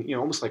shifting,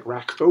 almost like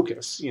rack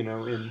focus, in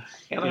how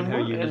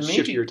you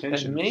shift your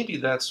attention. And maybe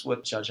that's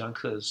what Jia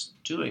Jiangke is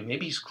doing.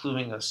 Maybe he's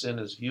cluing us in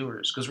as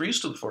viewers, because we're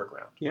used to the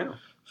foreground. Yeah.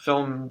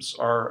 Films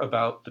are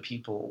about the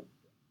people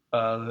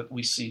that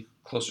we see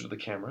closer to the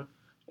camera,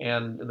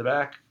 and in the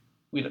back,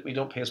 we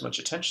don't pay as much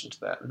attention to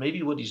that. And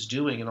maybe what he's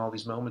doing in all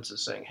these moments is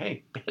saying,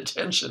 hey, pay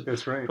attention.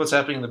 That's right. What's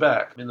happening in the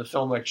back. In the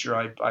film lecture,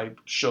 I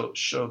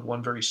showed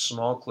one very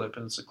small clip,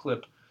 and it's a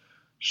clip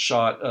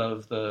shot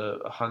of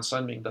the Han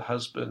Sanming, the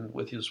husband,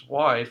 with his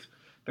wife.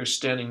 They're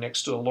standing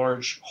next to a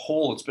large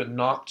hole that's been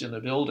knocked in the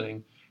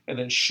building, and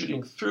then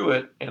shooting through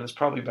it, and it's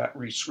probably about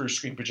rear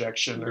screen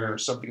projection or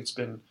something that's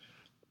been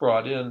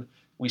brought in.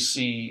 We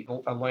see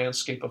a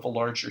landscape of a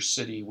larger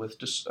city with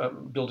just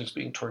buildings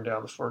being torn down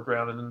in the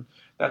foreground, and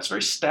that's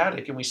very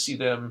static. And we see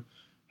them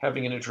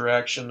having an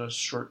interaction, a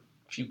short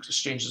few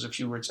exchanges, a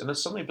few words, and then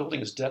suddenly a building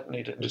is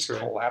detonated and just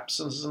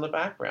collapses in the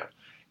background.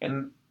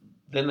 And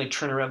then they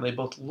turn around and they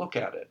both look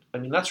at it. I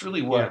mean, that's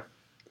really what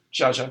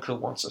Jia Zhangke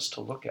wants us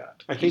to look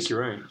at. I think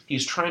you're right.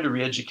 He's trying to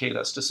re-educate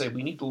us to say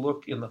we need to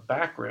look in the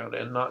background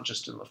and not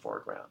just in the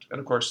foreground. And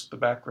of course, the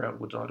background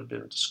would not have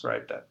been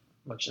described that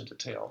much in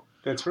detail.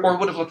 That's right. Or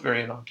would have looked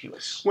very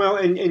innocuous. Well,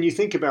 and you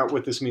think about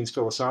what this means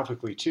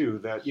philosophically, too,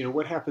 that,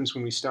 what happens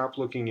when we stop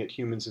looking at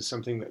humans as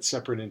something that's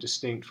separate and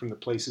distinct from the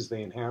places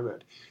they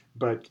inhabit,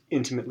 but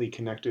intimately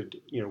connected,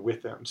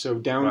 with them. So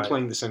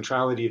downplaying the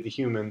centrality of the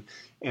human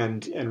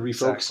and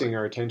refocusing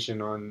our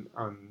attention on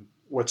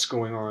what's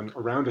going on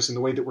around us in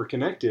the way that we're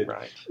connected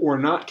or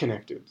not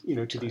connected,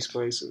 to these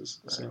places.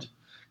 Right.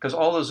 Because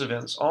all those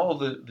events, all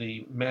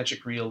the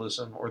magic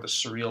realism or the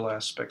surreal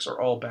aspects are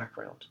all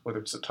background, whether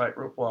it's the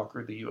tightrope walk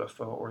or the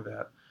UFO or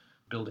that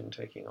building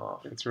taking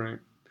off. That's right.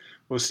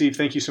 Well, Steve,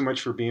 thank you so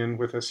much for being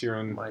with us here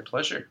on My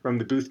pleasure. From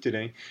the Booth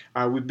today.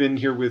 We've been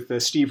here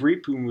with Steve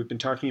Reep, whom we've been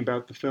talking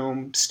about the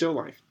film Still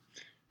Life.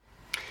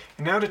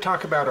 And now to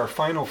talk about our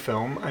final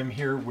film, I'm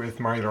here with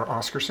Maridar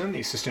Oskarsson,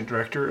 the Assistant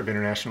Director of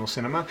International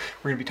Cinema.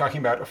 We're going to be talking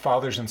about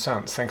Fathers and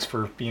Sons. Thanks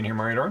for being here,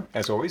 Maridar,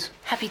 as always.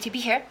 Happy to be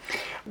here.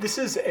 This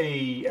is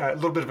a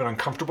little bit of an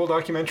uncomfortable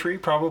documentary,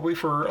 probably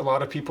for a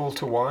lot of people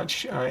to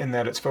watch, in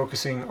that it's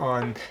focusing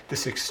on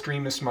this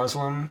extremist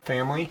Muslim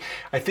family.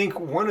 I think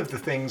one of the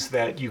things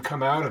that you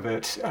come out of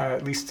it,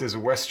 at least as a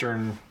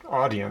Western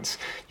audience,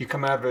 you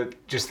come out of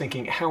it just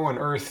thinking, how on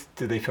earth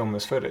did they film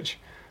this footage?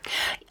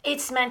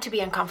 It's meant to be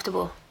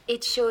uncomfortable.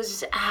 It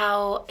shows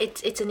how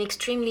it's an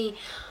extremely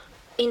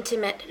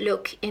intimate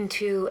look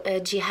into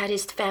a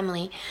jihadist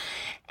family.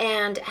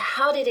 And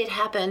how did it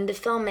happen? The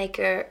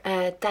filmmaker,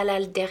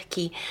 Talal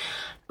Derki,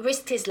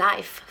 risked his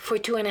life for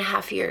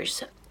 2.5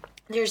 years.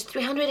 There's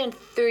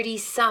 330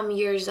 some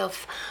years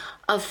of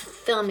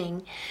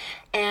filming.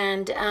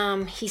 And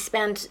he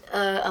spent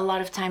a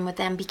lot of time with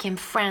them, became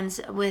friends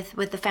with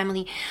the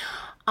family.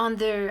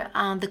 Under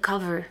the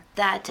cover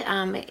that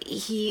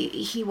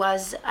he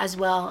was as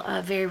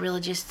well very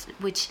religious,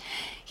 which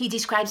he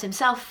describes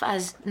himself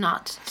as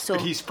not. So,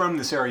 but he's from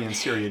this area in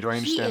Syria. Do I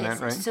understand that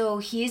right? So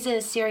he is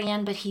a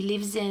Syrian, but he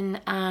lives in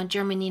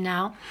Germany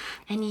now,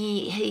 and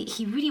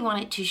he really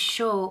wanted to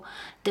show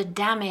the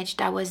damage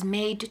that was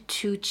made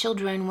to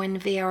children when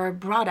they are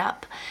brought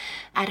up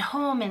at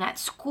home and at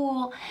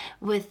school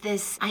with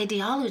this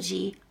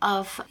ideology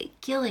of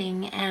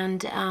killing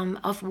and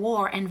of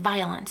war and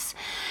violence.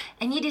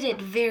 And he did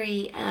it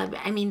very,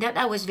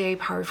 that was very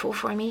powerful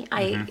for me.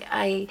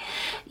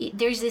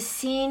 There's this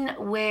scene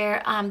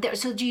where,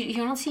 you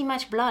don't see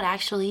much blood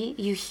actually.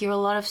 You hear a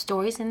lot of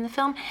stories in the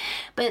film,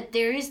 but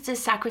there is the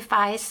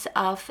sacrifice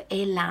of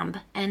a lamb,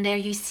 and there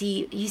you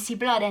see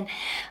blood. And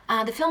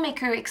the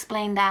filmmaker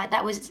explained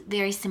that was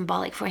very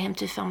symbolic for him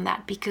to film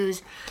that,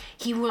 because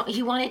he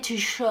wanted to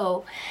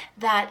show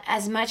that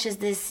as much as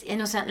this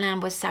innocent lamb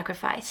was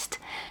sacrificed,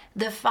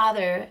 the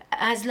father,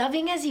 as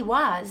loving as he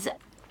was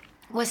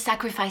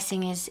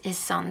sacrificing his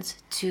sons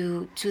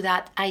to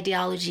that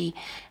ideology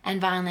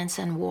and violence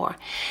and war.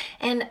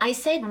 And I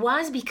said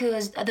was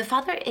because the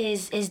father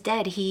is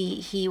dead.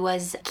 He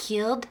was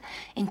killed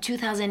in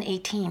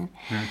 2018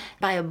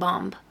 by a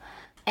bomb.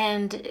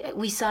 And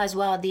we saw as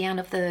well at the end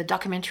of the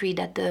documentary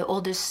that the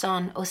oldest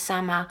son,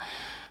 Osama,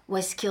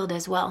 was killed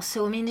as well.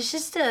 So,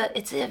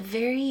 it's a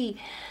very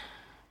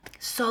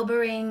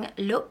sobering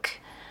look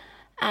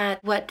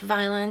at what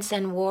violence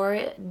and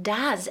war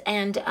does.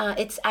 And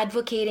it's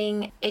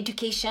advocating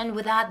education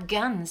without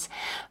guns,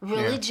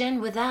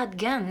 religion without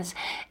guns,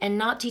 and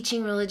not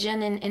teaching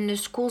religion in the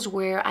schools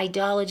where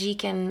ideology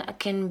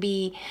can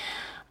be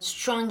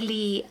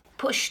strongly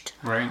pushed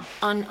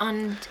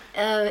on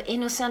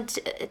innocent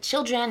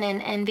children,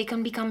 and they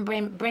can become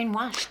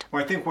brainwashed.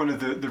 Well, I think one of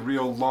the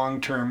real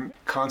long-term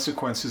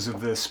consequences of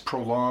this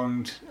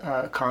prolonged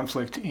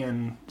conflict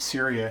in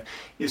Syria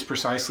is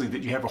precisely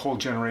that you have a whole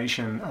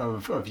generation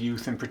of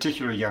youth, in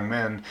particular young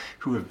men,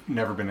 who have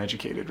never been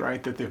educated,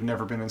 right? That they've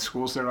never been in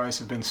schools. Their lives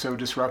have been so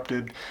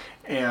disrupted,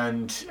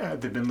 and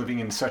they've been living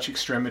in such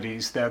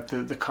extremities that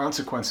the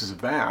consequences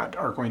of that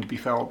are going to be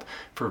felt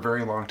for a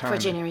very long time. For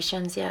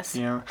generations, yes.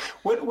 Yeah.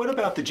 What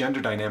about the gender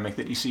dynamic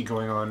that you see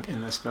going on in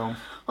this film?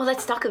 Well,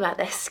 let's talk about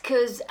this,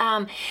 because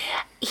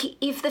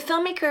if the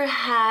filmmaker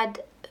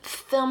had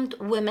filmed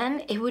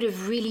women, it would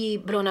have really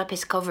blown up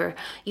his cover.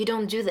 You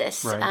don't do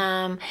this.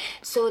 Right.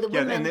 So the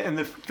women... and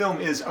the film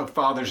is of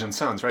fathers and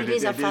sons, right?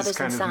 It is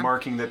kind of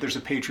marking that there's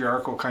a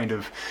patriarchal kind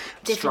of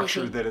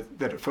structure that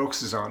it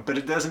focuses on. But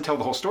it doesn't tell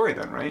the whole story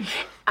then, right?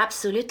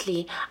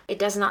 Absolutely. It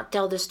does not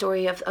tell the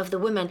story of the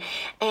women.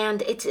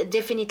 And it's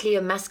definitely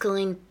a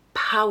masculine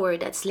power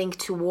that's linked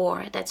to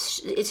war.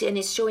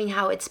 It's showing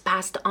how it's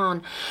passed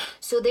on.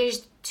 So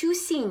there's 2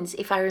 scenes,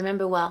 if I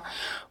remember well.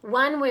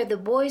 One where the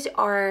boys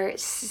are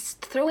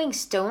throwing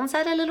stones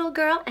at a little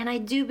girl, and I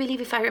do believe,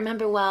 if I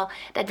remember well,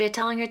 that they're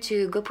telling her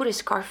to go put a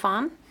scarf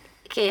on.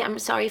 Okay, I'm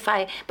sorry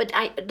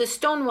the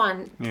stone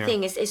one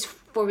thing is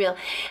for real.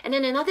 And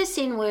then another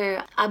scene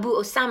where Abu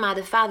Osama,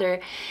 the father,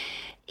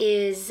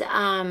 is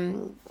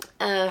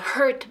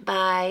hurt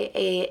by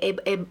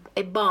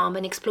a bomb,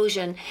 an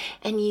explosion,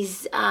 and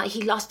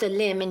he lost a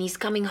limb, and he's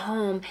coming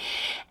home,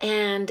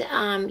 and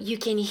you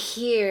can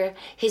hear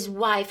his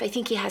wife. I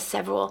think he has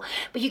several,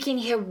 but you can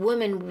hear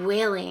women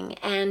wailing,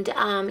 and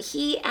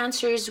he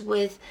answers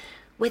with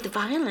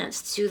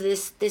violence to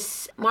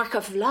this mark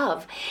of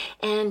love,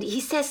 and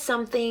he says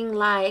something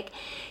like.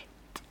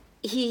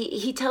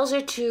 He tells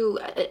her to,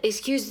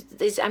 excuse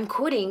this, I'm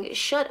quoting,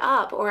 "Shut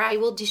up or I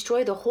will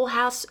destroy the whole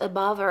house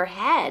above her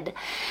head."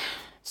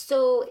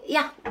 So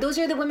yeah, those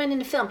are the women in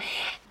the film.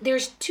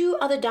 There's 2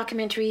 other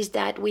documentaries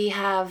that we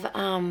have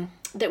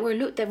that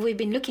we've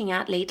been looking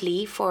at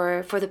lately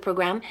for the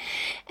program,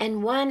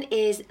 and one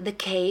is The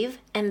Cave,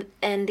 and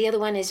the other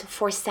one is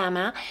For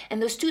Sama,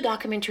 and those 2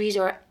 documentaries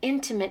are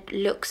intimate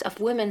looks of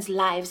women's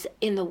lives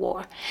in the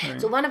war.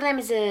 Right. So one of them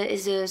is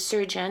a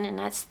surgeon, and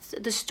that's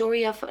the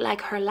story of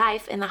like her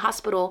life in the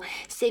hospital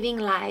saving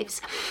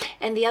lives,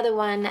 and the other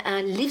one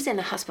lives in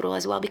the hospital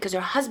as well because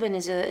her husband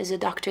is a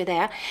doctor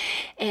there,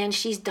 and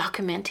she's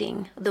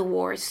documenting the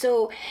war.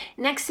 So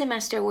next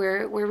semester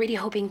we're really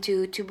hoping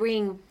to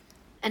bring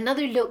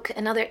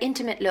another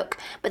intimate look,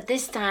 but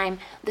this time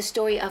the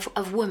story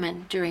of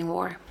women during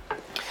war.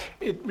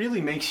 It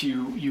really makes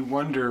you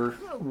wonder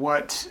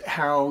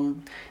how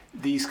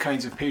these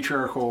kinds of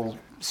patriarchal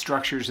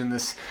structures and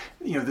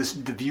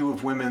the view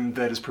of women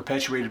that is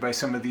perpetuated by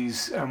some of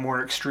these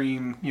more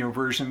extreme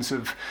versions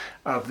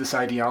of this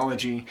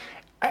ideology,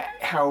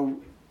 how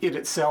it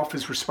itself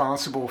is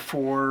responsible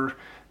for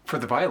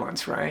the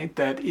violence, right?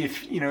 That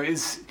if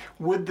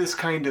would this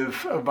kind of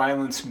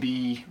violence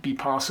be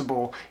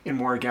possible in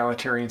more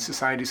egalitarian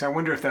societies? I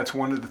wonder if that's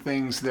one of the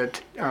things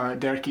that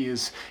Derki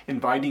is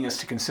inviting us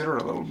to consider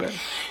a little bit.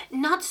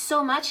 Not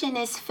so much in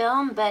his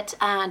film, but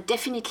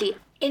definitely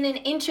in an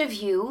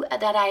interview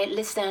that I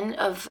listened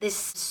of this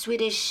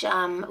Swedish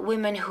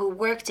woman who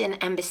worked in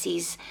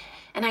embassies.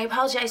 And I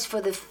apologize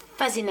for the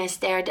fuzziness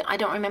there. I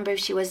don't remember if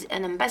she was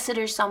an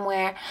ambassador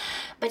somewhere,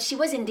 but she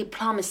was in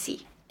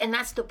diplomacy. And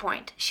that's the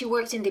point. She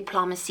worked in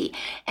diplomacy.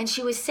 And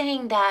she was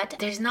saying that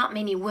there's not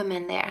many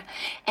women there.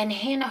 And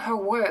in her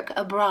work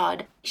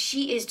abroad,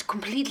 she is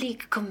completely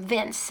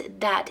convinced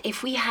that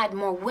if we had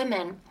more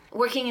women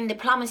working in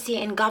diplomacy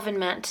and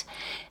government,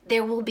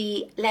 there will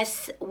be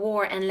less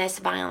war and less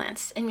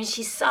violence. I mean,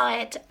 she saw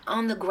it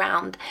on the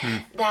ground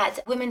that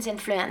women's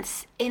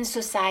influence in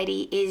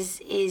society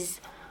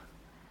is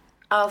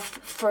of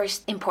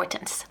first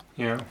importance.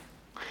 Yeah.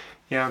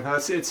 Yeah,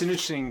 it's an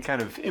interesting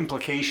kind of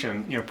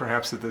implication,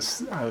 perhaps of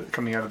this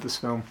coming out of this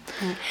film.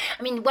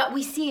 I mean, what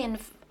we see in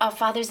Our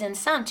Fathers and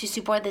Sons to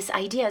support this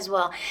idea as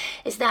well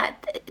is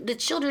that the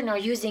children are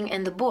using,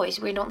 and the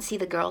boys, we don't see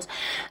the girls,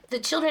 the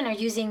children are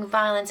using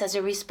violence as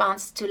a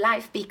response to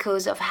life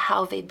because of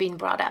how they've been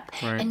brought up.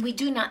 Right. And we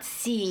do not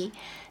see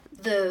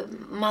the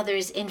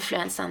mother's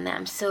influence on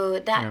them. So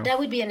that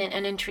would be an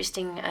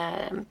interesting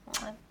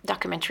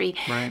documentary.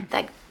 Right.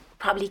 That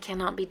probably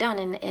cannot be done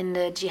in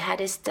the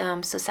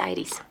jihadist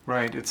societies.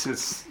 Right.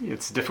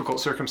 It's difficult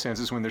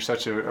circumstances when there's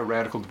such a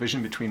radical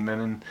division between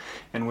men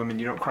and women.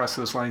 You don't cross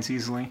those lines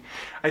easily.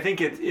 I think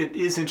it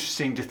is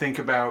interesting to think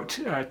about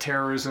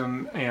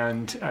terrorism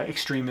and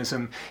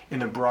extremism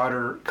in a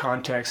broader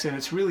context, and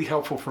it's really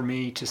helpful for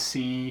me to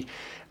see.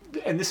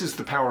 And this is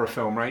the power of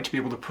film, right? To be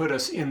able to put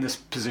us in this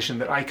position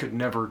that I could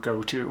never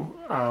go to,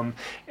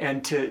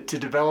 and to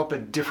develop a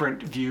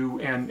different view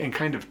and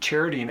kind of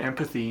charity and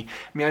empathy.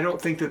 I mean, I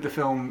don't think that the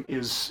film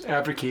is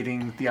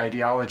advocating the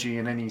ideology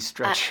in any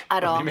stretch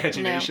at of all. the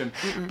imagination,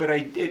 no. But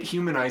it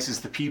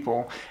humanizes the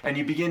people, and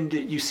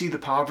you see the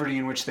poverty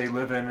in which they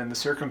live in and the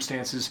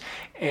circumstances,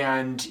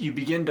 and you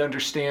begin to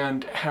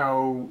understand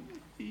how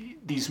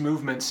these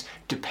movements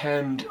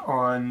depend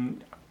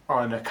on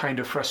a kind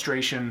of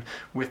frustration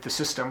with the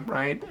system,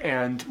 right?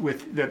 And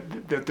with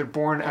that they're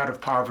born out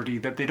of poverty,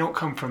 that they don't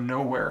come from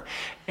nowhere.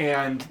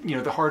 And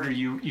the harder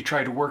you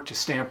try to work to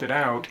stamp it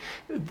out,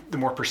 the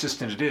more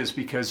persistent it is,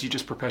 because you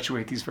just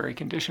perpetuate these very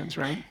conditions,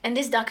 right? And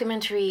this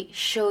documentary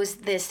shows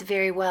this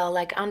very well.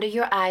 Like, under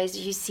your eyes,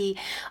 you see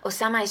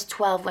Osama is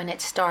 12 when it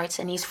starts,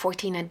 and he's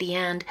 14 at the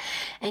end.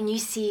 And you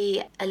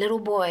see a little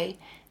boy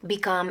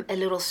become a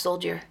little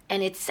soldier,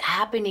 and it's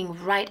happening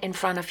right in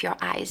front of your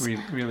eyes.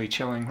 Really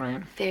chilling,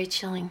 right? Very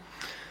chilling.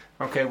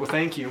 Okay, well,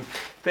 thank you.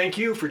 Thank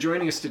you for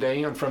joining us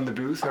today on From the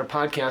Booth. Our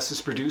podcast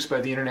is produced by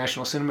the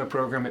International Cinema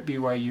Program at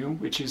BYU,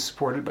 which is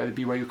supported by the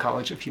BYU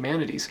College of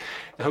Humanities.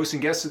 The hosts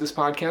and guests of this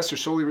podcast are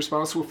solely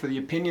responsible for the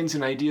opinions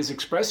and ideas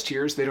expressed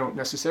here, as they don't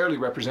necessarily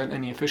represent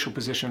any official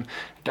position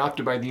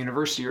adopted by the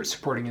university or its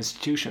supporting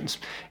institutions.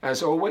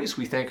 As always,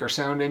 we thank our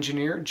sound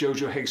engineer,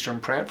 Jojo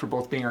Hagstrom-Pratt, for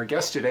both being our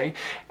guest today,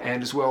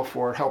 and as well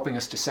for helping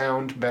us to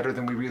sound better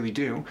than we really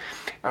do.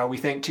 We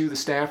thank, too, the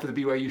staff of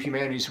the BYU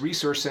Humanities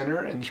Resource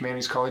Center and the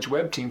Humanities College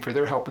web team for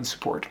their help and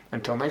support.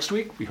 Until next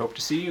week, we hope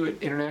to see you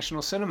at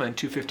International Cinema in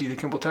 250 the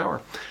Kimball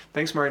Tower.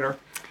 Thanks, Marinor.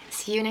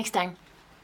 See you next time.